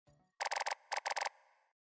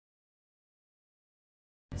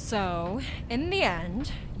So, in the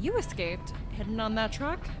end, you escaped, hidden on that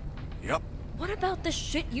truck? Yep. What about the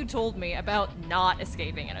shit you told me about not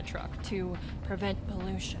escaping in a truck to prevent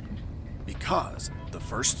pollution? Because the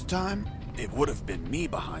first time, it would have been me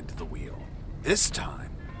behind the wheel. This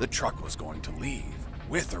time, the truck was going to leave,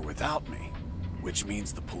 with or without me, which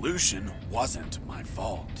means the pollution wasn't my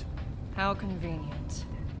fault. How convenient.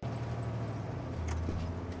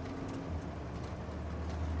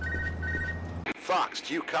 Fox,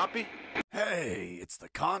 do you copy? Hey, it's the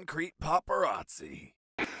concrete paparazzi.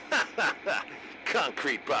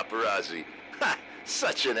 Concrete paparazzi. Ha!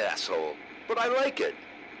 Such an asshole. But I like it.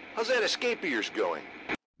 How's that escape of yours going?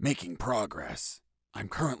 Making progress. I'm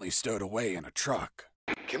currently stowed away in a truck.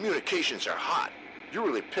 Communications are hot. You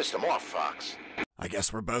really pissed them off, Fox. I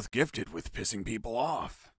guess we're both gifted with pissing people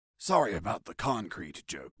off. Sorry about the concrete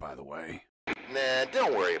joke, by the way. Nah,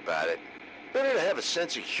 don't worry about it. Better to have a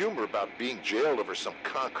sense of humor about being jailed over some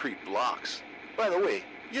concrete blocks. By the way,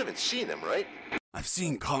 you haven't seen them, right? I've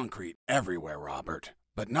seen concrete everywhere, Robert,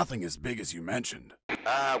 but nothing as big as you mentioned.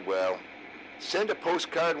 Ah, well. Send a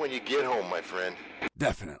postcard when you get home, my friend.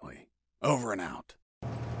 Definitely. Over and out.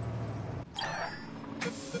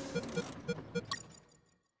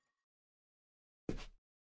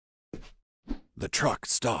 The truck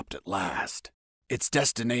stopped at last. Its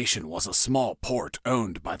destination was a small port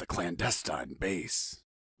owned by the clandestine base.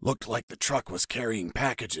 Looked like the truck was carrying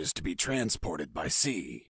packages to be transported by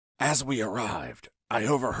sea. As we arrived, I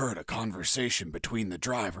overheard a conversation between the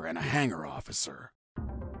driver and a hangar officer. Are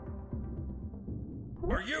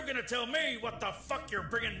you gonna tell me what the fuck you're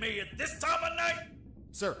bringing me at this time of night?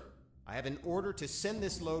 Sir, I have an order to send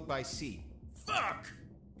this load by sea. Fuck!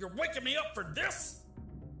 You're waking me up for this?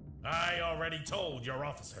 I already told your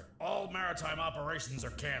officer. All maritime operations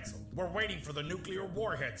are canceled. We're waiting for the nuclear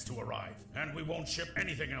warheads to arrive, and we won't ship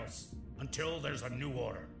anything else until there's a new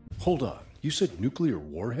order. Hold on, you said nuclear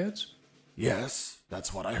warheads? Yes,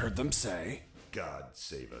 that's what I heard them say. God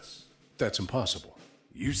save us. That's impossible.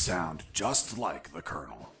 You sound just like the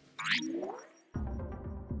Colonel.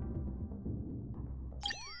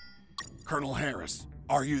 Colonel Harris,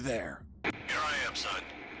 are you there? Here I am, son.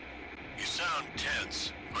 You sound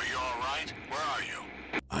tense. Are you all right? Where are you?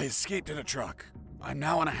 I escaped in a truck. I'm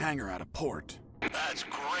now in a hangar at a port. That's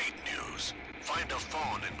great news. Find a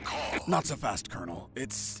phone and call. Not so fast, Colonel.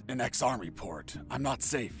 It's an ex-army port. I'm not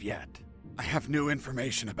safe yet. I have new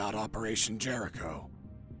information about Operation Jericho.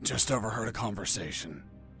 Just overheard a conversation.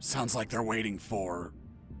 Sounds like they're waiting for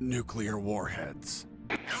nuclear warheads.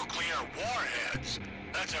 Nuclear warheads?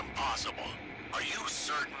 That's impossible. Are you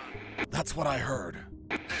certain? That's what I heard.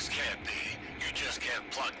 This can't be. You just can't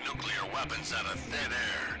pluck nuclear weapons out of thin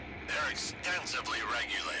air. They're extensively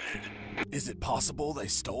regulated. Is it possible they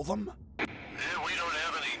stole them? We don't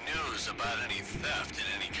have any news about any theft in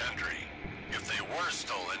any country. If they were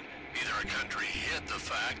stolen, either a country hid the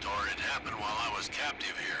fact or it happened while I was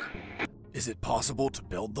captive here. Is it possible to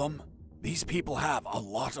build them? These people have a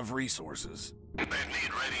lot of resources. They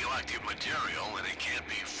need radioactive material and it can't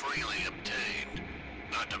be freely obtained.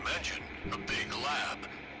 Not to mention a big lab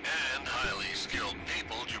and highly skilled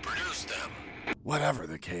people to produce them. Whatever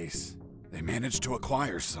the case, they managed to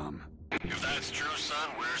acquire some. If that's true, son,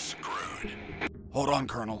 we're screwed. Hold on,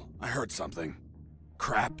 Colonel. I heard something.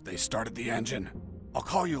 Crap, they started the engine. I'll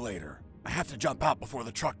call you later. I have to jump out before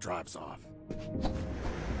the truck drives off.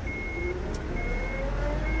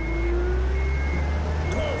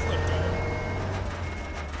 Close the door.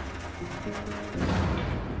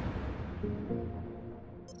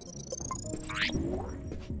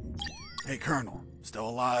 Hey, Colonel. Still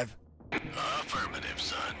alive? Affirmative,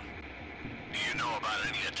 son. Do you know about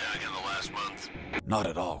any attack in the last month? Not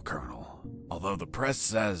at all, Colonel. Although the press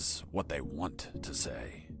says what they want to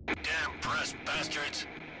say. Damn press bastards.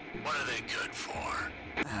 What are they good for?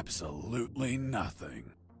 Absolutely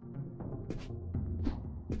nothing.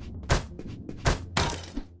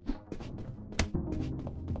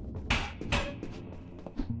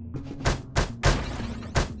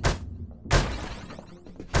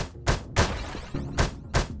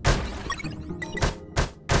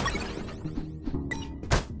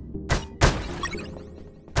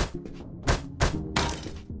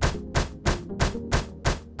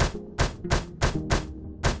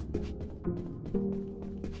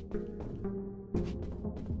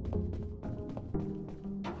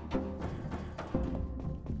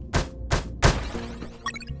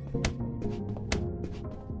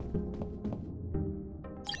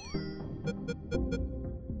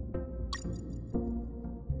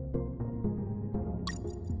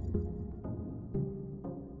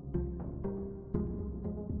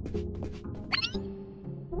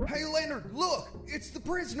 Hey, Leonard, look! It's the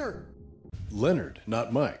prisoner! Leonard,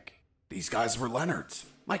 not Mike. These guys were Leonard's.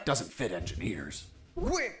 Mike doesn't fit engineers.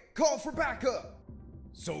 Quick, call for backup!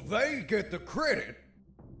 So they get the credit?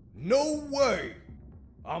 No way!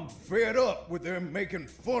 I'm fed up with them making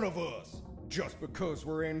fun of us just because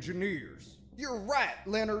we're engineers. You're right,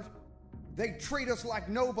 Leonard. They treat us like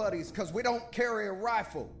nobodies because we don't carry a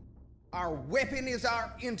rifle. Our weapon is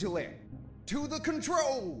our intellect. To the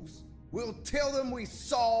controls! We'll tell them we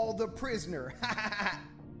saw the prisoner.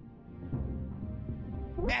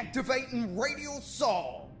 Activating radial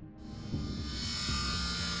saw.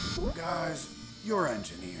 Guys, you're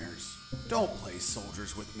engineers. Don't play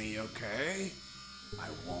soldiers with me, okay? I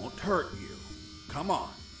won't hurt you. Come on,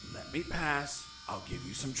 let me pass. I'll give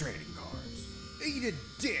you some trading cards. Eat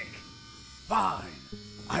a dick. Fine.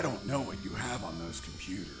 I don't know what you have on those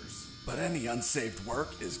computers, but any unsaved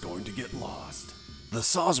work is going to get lost. The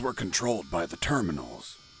saws were controlled by the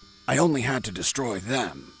terminals. I only had to destroy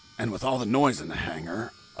them, and with all the noise in the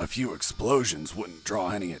hangar, a few explosions wouldn't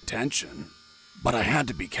draw any attention. But I had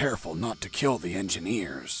to be careful not to kill the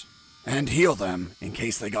engineers, and heal them in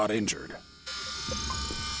case they got injured.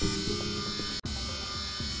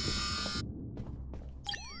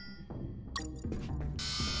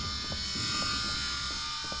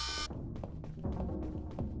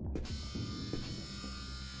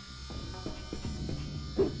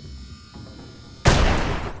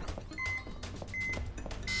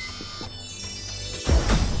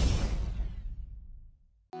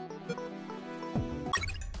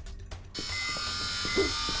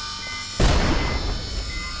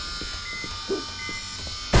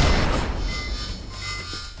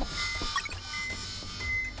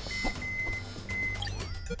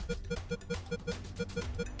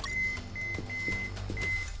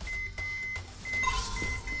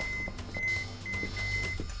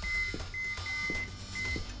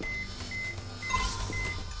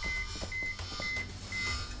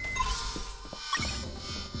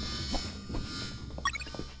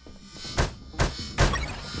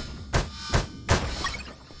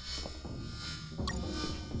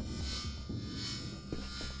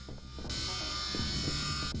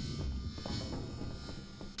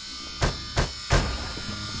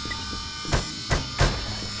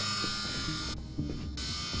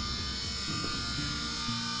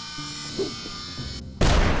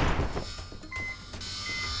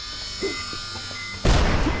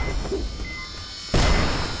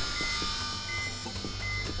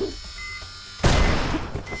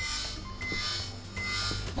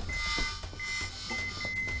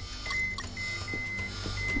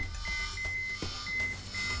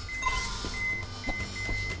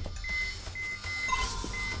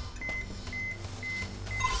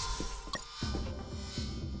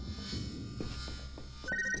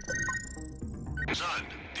 Son,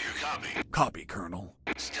 do you copy? Copy, Colonel.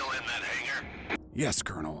 Still in that hangar? Yes,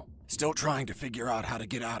 Colonel. Still trying to figure out how to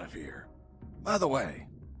get out of here. By the way,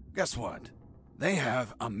 guess what? They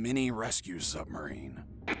have a mini rescue submarine.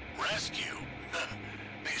 Rescue?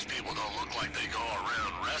 These people don't look like they go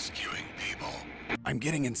around rescuing people. I'm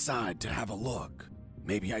getting inside to have a look.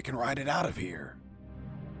 Maybe I can ride it out of here.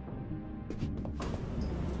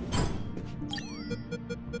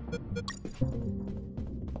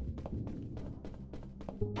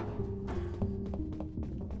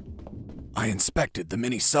 I inspected the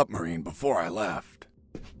mini submarine before I left.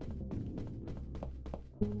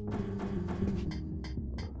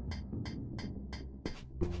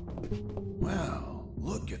 Well,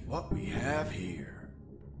 look at what we have here.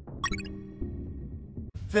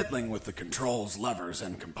 Fiddling with the controls, levers,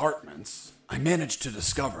 and compartments, I managed to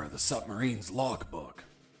discover the submarine's logbook.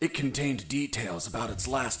 It contained details about its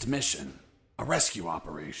last mission, a rescue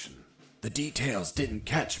operation. The details didn't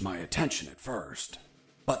catch my attention at first,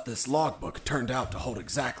 but this logbook turned out to hold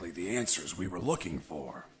exactly the answers we were looking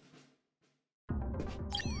for.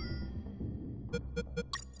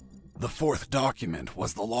 The fourth document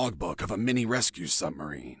was the logbook of a mini rescue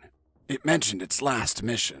submarine. It mentioned its last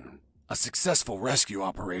mission, a successful rescue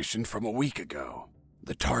operation from a week ago.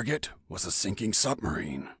 The target was a sinking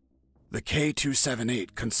submarine. The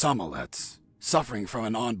K-278 Consomelets, suffering from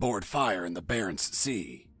an onboard fire in the Barents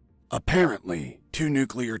Sea. Apparently, 2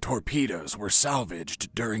 nuclear torpedoes were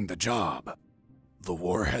salvaged during the job. The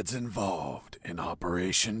warheads involved in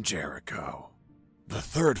Operation Jericho. The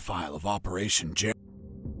third file of Operation Jericho.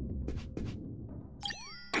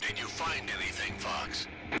 Did you find anything, Fox?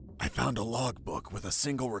 I found a logbook with a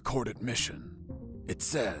single recorded mission. It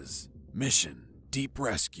says, Mission, Deep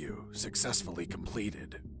Rescue, successfully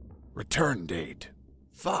completed. Return date.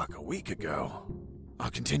 Fuck, a week ago. I'll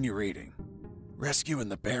continue reading. Rescue in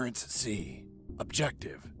the Barents Sea.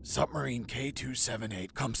 Objective, submarine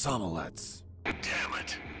K-278 Komsomolets. Damn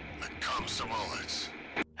it. The Komsomolets.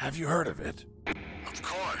 Have you heard of it? Of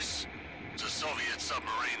course. It's a Soviet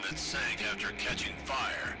submarine that sank after catching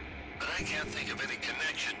fire. But I can't think of any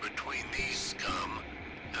connection between these scum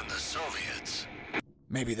and the Soviets.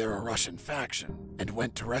 Maybe they're a Russian faction and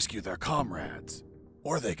went to rescue their comrades.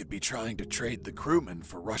 Or they could be trying to trade the crewmen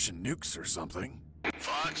for Russian nukes or something.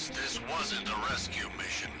 Fox, this wasn't a rescue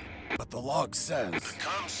mission. But the log says... The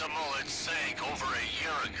Komsomolets sank over a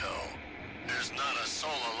year ago. There's not a soul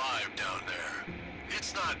alive down there.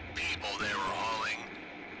 It's not people they were hauling.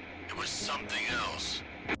 It was something else.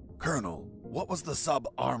 Colonel, what was the sub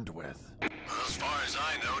armed with? As far as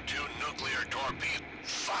I know, 2 nuclear torpedoes.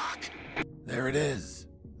 Fuck! There it is.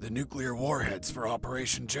 The nuclear warheads for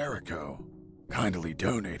Operation Jericho. Kindly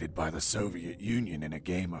donated by the Soviet Union in a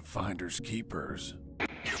game of Finders Keepers.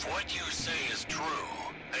 If what you say is true,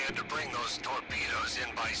 they had to bring those torpedoes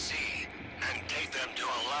in by sea and take them to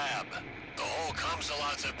a lab. The whole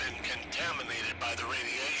Komsomolets have been contaminated by the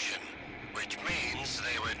radiation, which means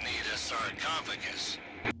they would need a sarcophagus.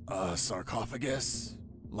 A sarcophagus?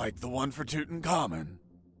 Like the one for Tutankhamun?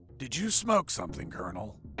 Did you smoke something,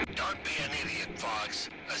 Colonel? Don't be an idiot, Fox.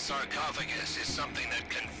 A sarcophagus is something that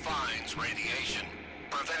confines radiation,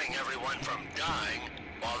 preventing everyone from dying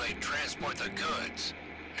while they transport the goods.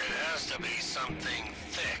 It has to be something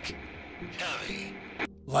thick, heavy.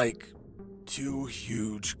 Like 2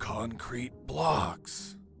 huge concrete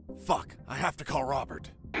blocks. Fuck, I have to call Robert.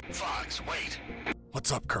 Fox, wait.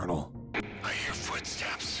 What's up, Colonel? I hear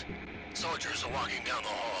footsteps. Soldiers are walking down the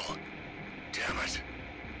hall. Damn it.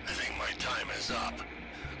 I think my time is up.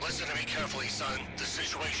 Listen to me carefully, son. The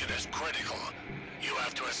situation is critical. You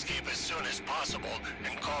have to escape as soon as possible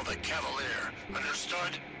and call the Cavalier.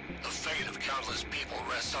 Understood? The fate of countless people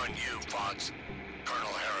rests on you, Fox.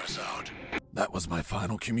 Colonel Harris out. That was my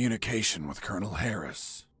final communication with Colonel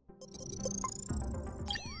Harris.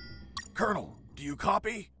 Colonel, do you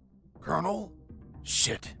copy? Colonel?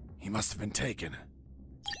 Shit, he must have been taken.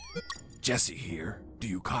 Jesse here. Do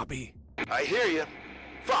you copy? I hear you.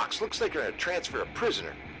 Fox, looks like you're gonna transfer a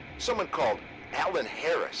prisoner. Someone called Alan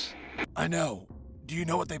Harris. I know. Do you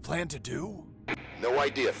know what they plan to do? No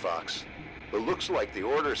idea, Fox. But looks like the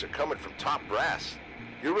orders are coming from top brass.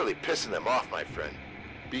 You're really pissing them off, my friend.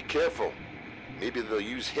 Be careful. Maybe they'll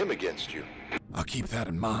use him against you. I'll keep that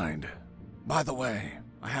in mind. By the way,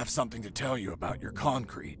 I have something to tell you about your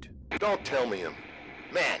concrete. Don't tell me him.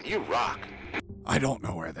 Man, you rock. I don't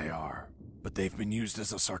know where they are, but they've been used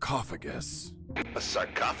as a sarcophagus. A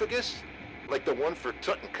sarcophagus? Like the one for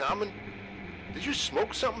Tutankhamun? Did you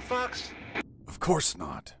smoke something, Fox? Of course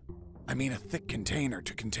not. I mean a thick container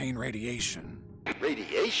to contain radiation.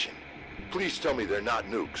 Radiation? Please tell me they're not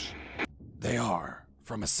nukes. They are,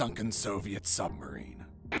 from a sunken Soviet submarine.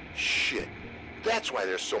 Shit. That's why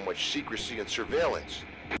there's so much secrecy and surveillance.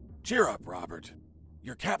 Cheer up, Robert.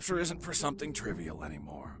 Your capture isn't for something trivial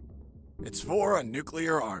anymore. It's for a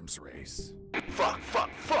nuclear arms race.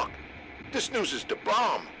 Fuck. This news is the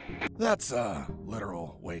bomb. That's a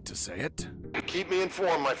literal way to say it. Keep me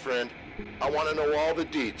informed, my friend. I want to know all the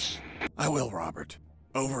deets. I will, Robert.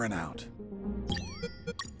 Over and out.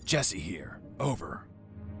 Jesse here. Over.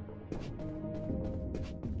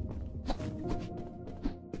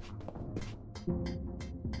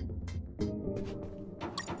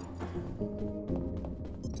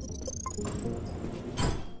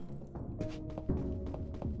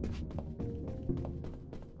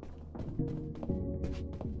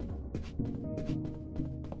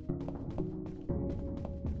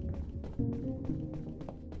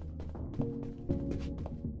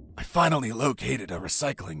 Finally located a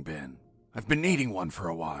recycling bin. I've been needing one for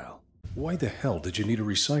a while. Why the hell did you need a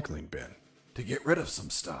recycling bin? To get rid of some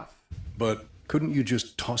stuff. But couldn't you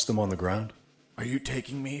just toss them on the ground? Are you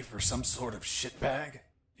taking me for some sort of shitbag?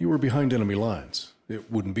 You were behind enemy lines. It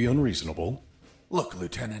wouldn't be unreasonable. Look,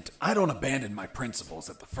 Lieutenant, I don't abandon my principles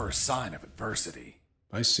at the first sign of adversity.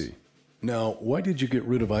 I see. Now, why did you get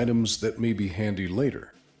rid of items that may be handy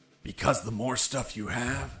later? Because the more stuff you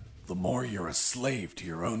have, the more you're a slave to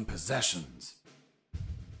your own possessions.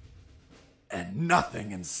 And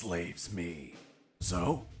nothing enslaves me.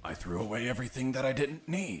 So, I threw away everything that I didn't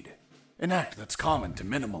need. An act that's common to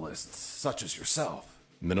minimalists such as yourself.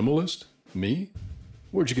 Minimalist? Me?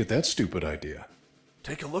 Where'd you get that stupid idea?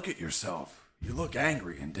 Take a look at yourself. You look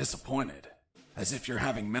angry and disappointed. As if you're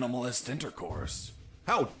having minimalist intercourse.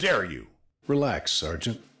 How dare you? Relax,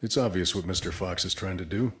 Sergeant. It's obvious what Mr. Fox is trying to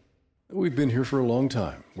do. We've been here for a long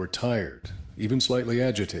time. We're tired, even slightly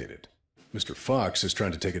agitated. Mr. Fox is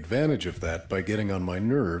trying to take advantage of that by getting on my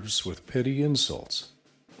nerves with petty insults.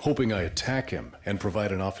 hoping I attack him and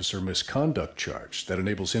provide an officer misconduct charge that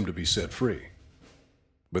enables him to be set free.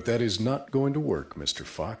 But that is not going to work, Mr.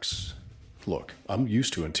 Fox. Look, I'm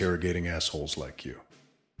used to interrogating assholes like you.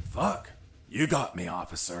 Fuck. You got me,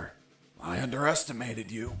 officer. I underestimated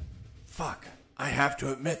you. Fuck. I have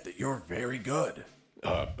to admit that you're very good.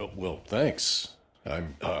 Well, thanks.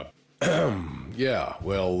 Yeah,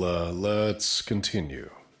 well, let's continue.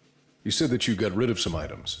 You said that you got rid of some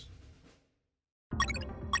items.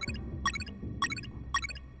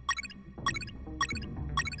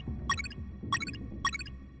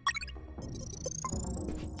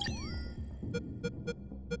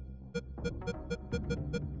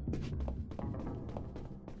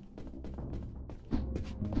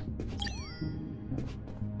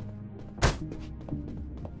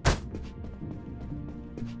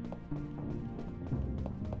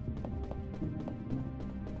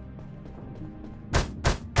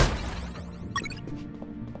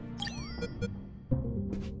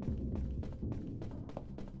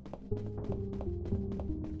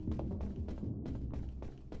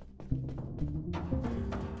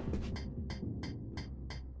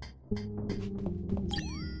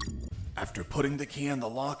 After putting the key in the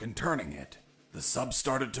lock and turning it, the sub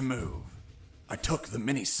started to move. I took the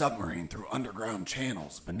mini submarine through underground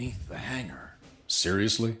channels beneath the hangar.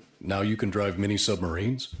 Seriously? Now you can drive mini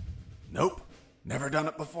submarines? Nope. Never done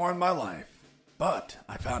it before in my life. But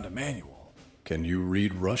I found a manual. Can you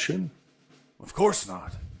read Russian? Of course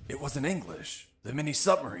not. It was in English. The mini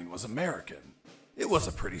submarine was American. It was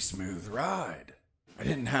a pretty smooth ride. I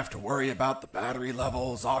didn't have to worry about the battery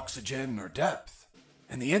levels, oxygen, or depth.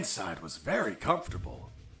 And the inside was very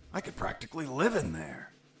comfortable. I could practically live in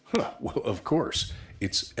there. Huh, well, of course.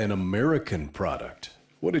 It's an American product.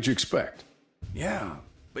 What did you expect? Yeah,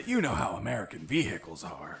 but you know how American vehicles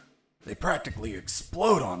are. They practically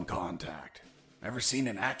explode on contact. Ever seen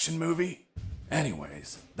an action movie?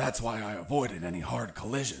 Anyways, that's why I avoided any hard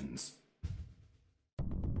collisions.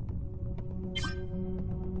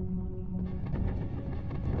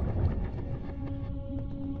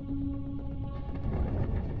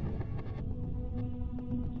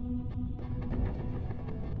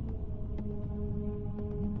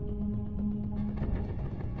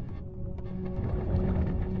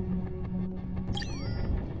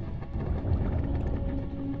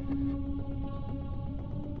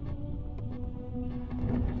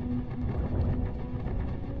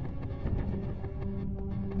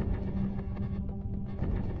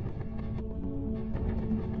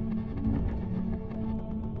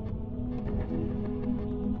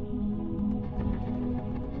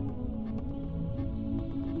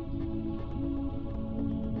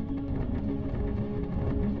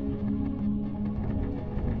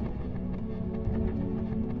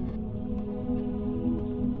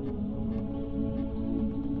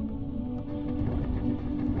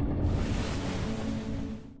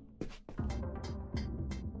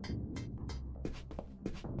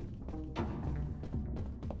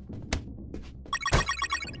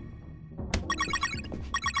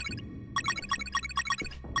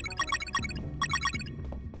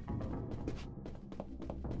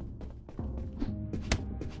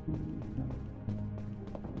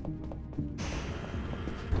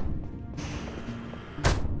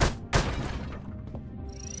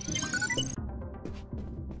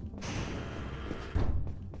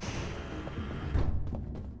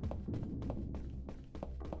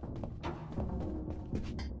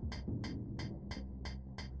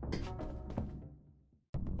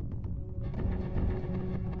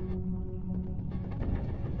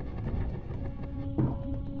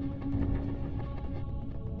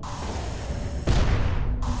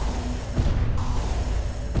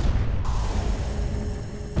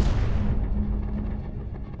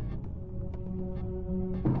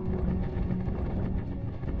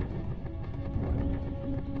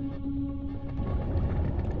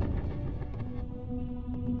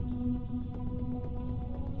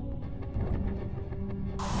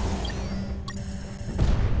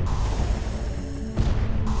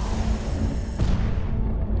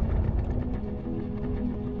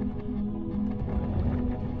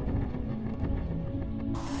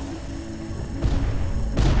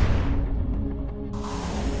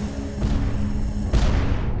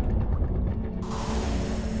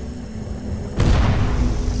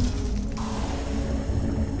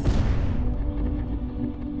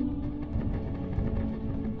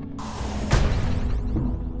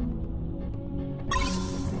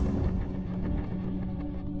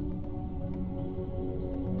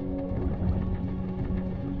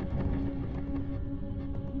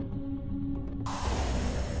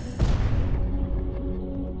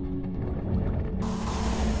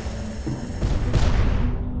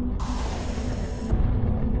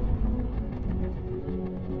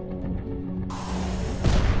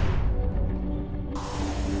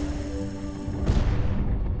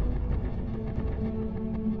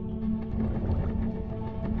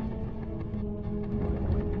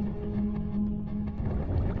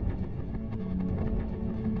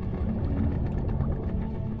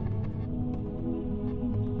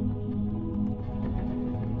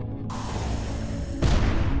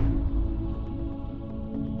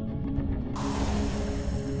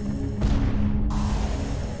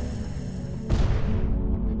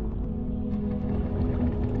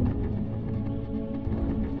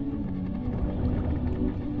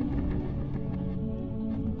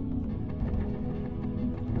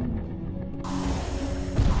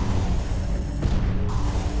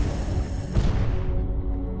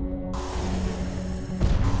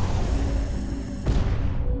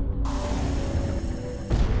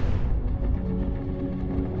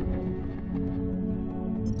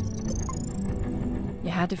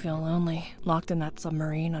 had to feel lonely, locked in that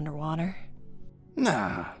submarine underwater.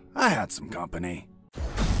 Nah, I had some company.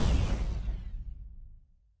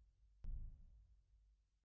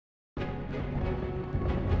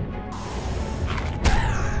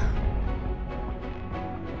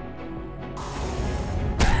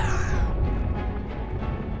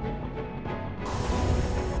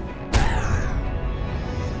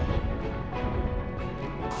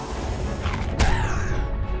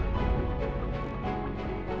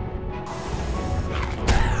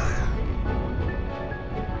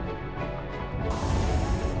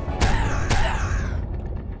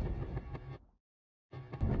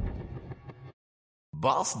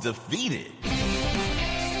 Boss defeated.